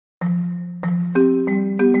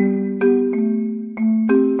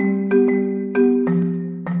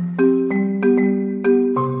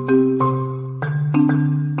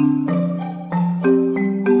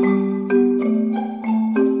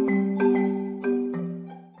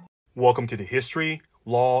Welcome to the History,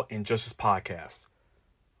 Law, and Justice Podcast.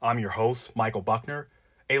 I'm your host, Michael Buckner,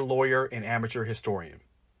 a lawyer and amateur historian.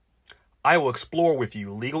 I will explore with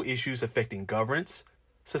you legal issues affecting governance,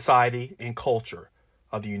 society, and culture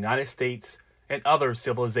of the United States and other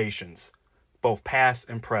civilizations, both past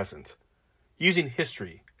and present, using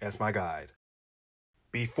history as my guide.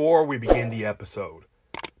 Before we begin the episode,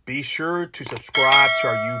 be sure to subscribe to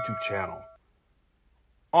our YouTube channel.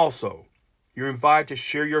 Also, you're invited to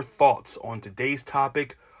share your thoughts on today's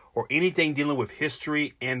topic or anything dealing with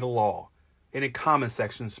history and the law in the comment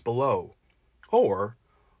sections below or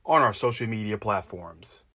on our social media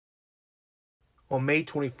platforms. On May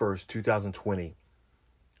 21st, 2020,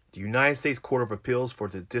 the United States Court of Appeals for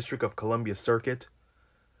the District of Columbia Circuit,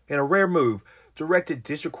 in a rare move, directed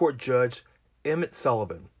District Court Judge Emmet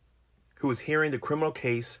Sullivan, who was hearing the criminal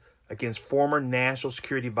case against former National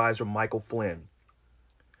Security Advisor Michael Flynn,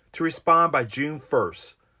 to respond by June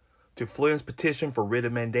 1st to Flynn's petition for Writ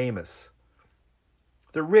of Mandamus.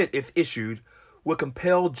 The writ, if issued, would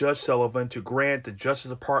compel Judge Sullivan to grant the Justice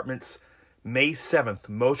Department's May 7th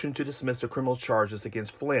motion to dismiss the criminal charges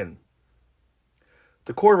against Flynn.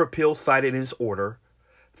 The Court of Appeals cited in its order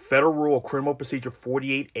Federal Rule of Criminal Procedure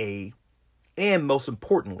 48A and, most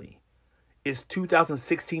importantly, its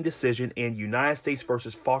 2016 decision in United States v.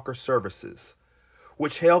 Fokker Services,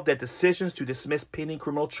 which held that decisions to dismiss pending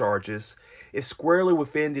criminal charges is squarely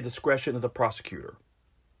within the discretion of the prosecutor.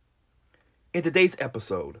 In today's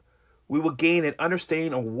episode, we will gain an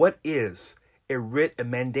understanding of what is a writ of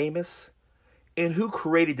mandamus and who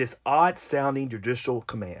created this odd-sounding judicial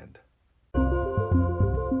command.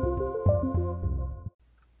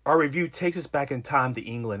 Our review takes us back in time to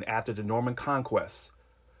England after the Norman Conquest,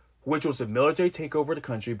 which was a military takeover of the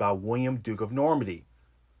country by William, Duke of Normandy,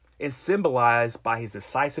 and symbolized by his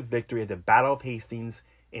decisive victory at the Battle of Hastings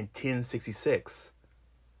in 1066.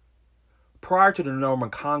 Prior to the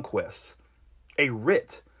Norman Conquest, a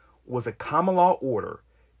writ was a common law order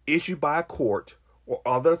issued by a court or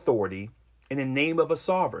other authority in the name of a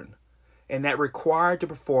sovereign, and that required the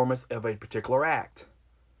performance of a particular act.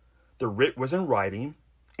 The writ was in writing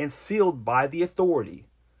and sealed by the authority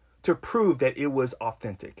to prove that it was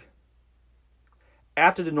authentic.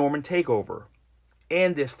 After the Norman takeover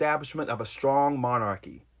and the establishment of a strong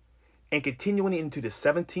monarchy, and continuing into the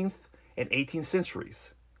 17th and 18th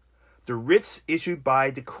centuries, the writs issued by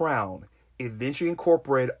the Crown eventually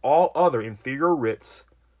incorporated all other inferior writs,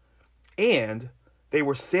 and they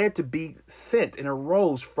were said to be sent and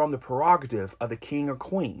arose from the prerogative of the king or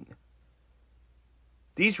queen.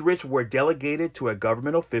 These writs were delegated to a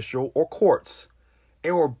government official or courts,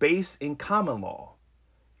 and were based in common law,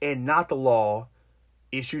 and not the law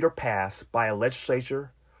issued or passed by a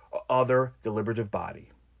legislature or other deliberative body.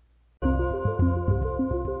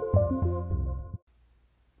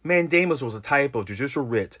 Mandamus was a type of judicial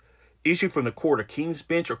writ issued from the court of King's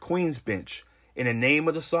Bench or Queen's Bench in the name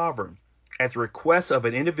of the sovereign at the request of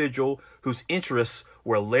an individual whose interests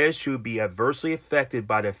were alleged to be adversely affected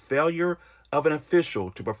by the failure of an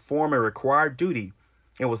official to perform a required duty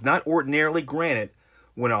and was not ordinarily granted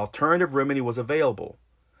when an alternative remedy was available.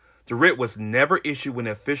 The writ was never issued when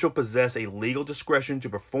the official possessed a legal discretion to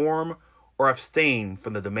perform or abstain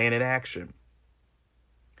from the demanded action.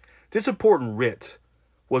 This important writ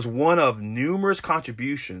was one of numerous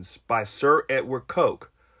contributions by Sir Edward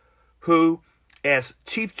Coke, who, as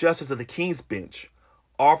Chief Justice of the King's Bench,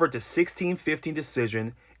 authored the 1615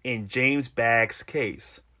 decision in James Bagg's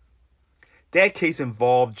case. That case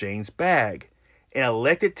involved James Bagg, an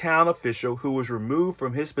elected town official who was removed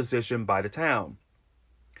from his position by the town.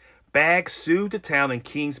 Bagg sued the town in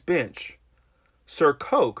King's Bench. Sir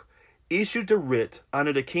Coke issued the writ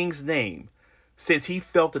under the king's name since he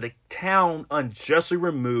felt that the town unjustly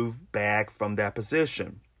removed Bagg from that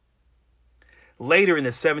position. Later in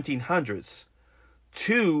the 1700s,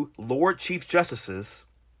 two Lord Chief Justices,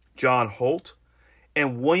 John Holt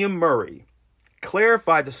and William Murray,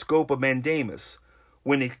 clarified the scope of mandamus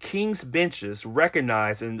when the king's benches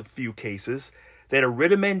recognized in a few cases that a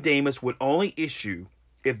writ of mandamus would only issue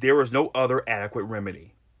if there was no other adequate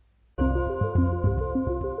remedy.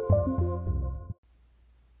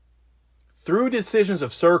 Through decisions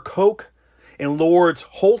of Sir Coke and Lords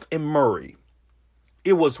Holt and Murray,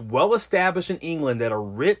 it was well established in England that a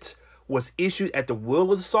writ was issued at the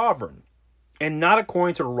will of the sovereign and not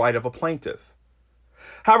according to the right of a plaintiff.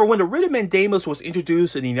 However, when the writ of mandamus was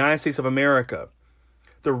introduced in the United States of America,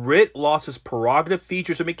 the writ lost its prerogative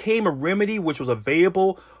features and became a remedy which was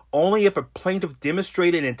available only if a plaintiff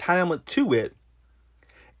demonstrated an entitlement to it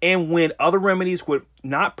and when other remedies would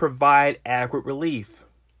not provide adequate relief.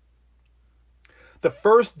 The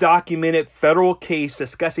first documented federal case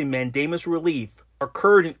discussing mandamus relief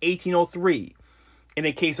occurred in 1803 in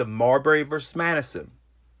the case of Marbury versus Madison.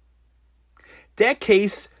 That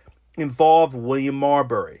case involved William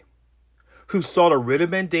Marbury, who sought a writ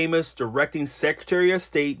of mandamus directing Secretary of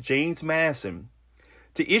State James Madison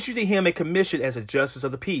to issue to him a commission as a justice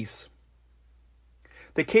of the peace.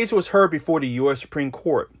 The case was heard before the U.S. Supreme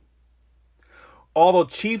Court. Although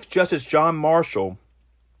Chief Justice John Marshall,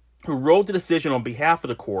 who wrote the decision on behalf of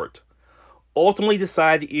the court, ultimately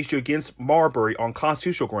decided the issue against Marbury on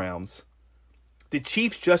constitutional grounds, the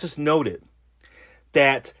Chief Justice noted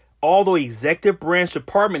that although executive branch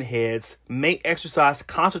department heads may exercise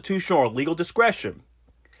constitutional or legal discretion,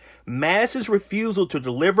 Madison's refusal to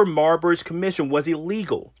deliver Marbury's commission was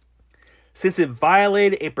illegal, since it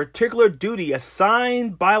violated a particular duty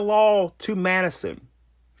assigned by law to Madison,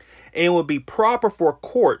 and it would be proper for a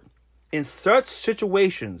court in such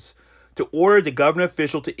situations to order the government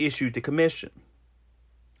official to issue the commission.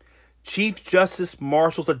 Chief Justice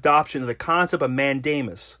Marshall's adoption of the concept of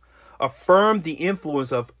mandamus affirmed the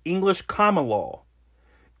influence of English common law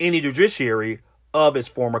in the judiciary of its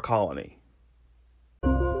former colony.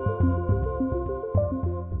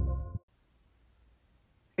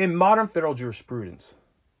 In modern federal jurisprudence,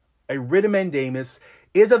 a writ of mandamus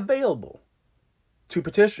is available to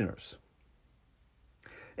petitioners.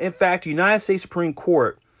 In fact, the United States Supreme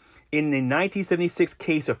Court, in the 1976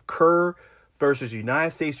 case of Kerr versus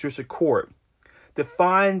United States District Court,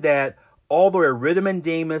 defined that although a writ of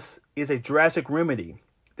mandamus is a drastic remedy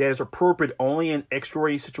that is appropriate only in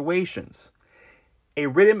extraordinary situations, a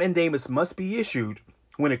writ of mandamus must be issued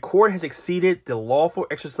when a court has exceeded the lawful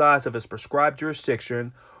exercise of its prescribed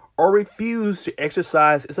jurisdiction or refused to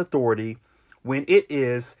exercise its authority when it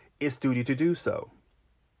is its duty to do so.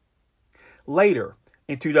 Later,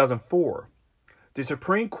 in 2004, the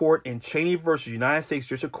Supreme Court in Cheney v. United States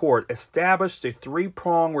District Court established a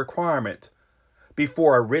three-pronged requirement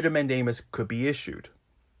before a writ of mandamus could be issued.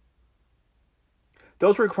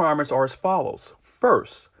 Those requirements are as follows.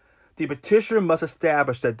 First, the petitioner must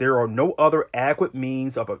establish that there are no other adequate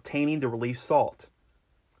means of obtaining the relief sought.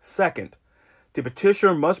 Second, the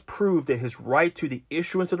petitioner must prove that his right to the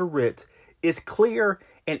issuance of the writ is clear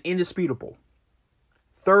and indisputable.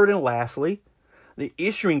 Third and lastly, the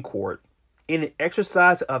issuing court, in the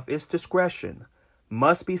exercise of its discretion,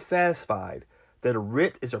 must be satisfied that a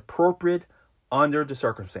writ is appropriate under the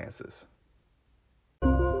circumstances.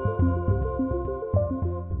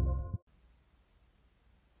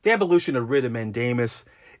 The evolution of writ of mandamus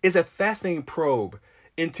is a fascinating probe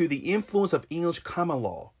into the influence of English common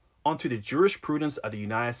law onto the jurisprudence of the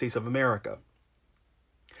United States of America.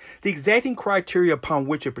 The exacting criteria upon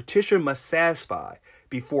which a petitioner must satisfy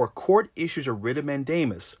before a court issues a writ of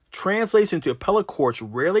mandamus translates into appellate courts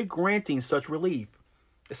rarely granting such relief,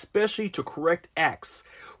 especially to correct acts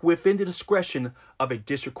within the discretion of a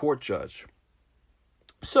district court judge.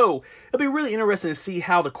 So, it'll be really interesting to see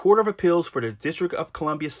how the Court of Appeals for the District of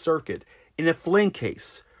Columbia Circuit in the Flynn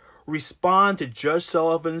case respond to Judge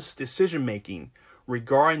Sullivan's decision-making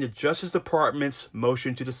regarding the Justice Department's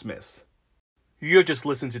motion to dismiss. You have just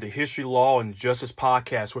listened to the History, Law, and Justice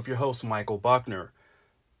podcast with your host, Michael Buckner.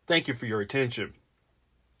 Thank you for your attention.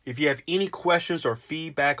 If you have any questions or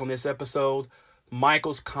feedback on this episode,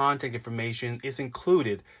 Michael's contact information is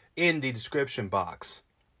included in the description box.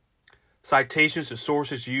 Citations to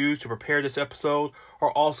sources used to prepare this episode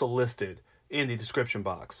are also listed in the description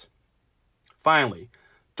box. Finally,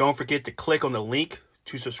 don't forget to click on the link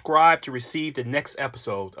to subscribe to receive the next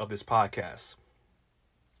episode of this podcast.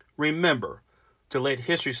 Remember to let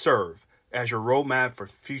history serve as your roadmap for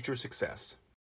future success.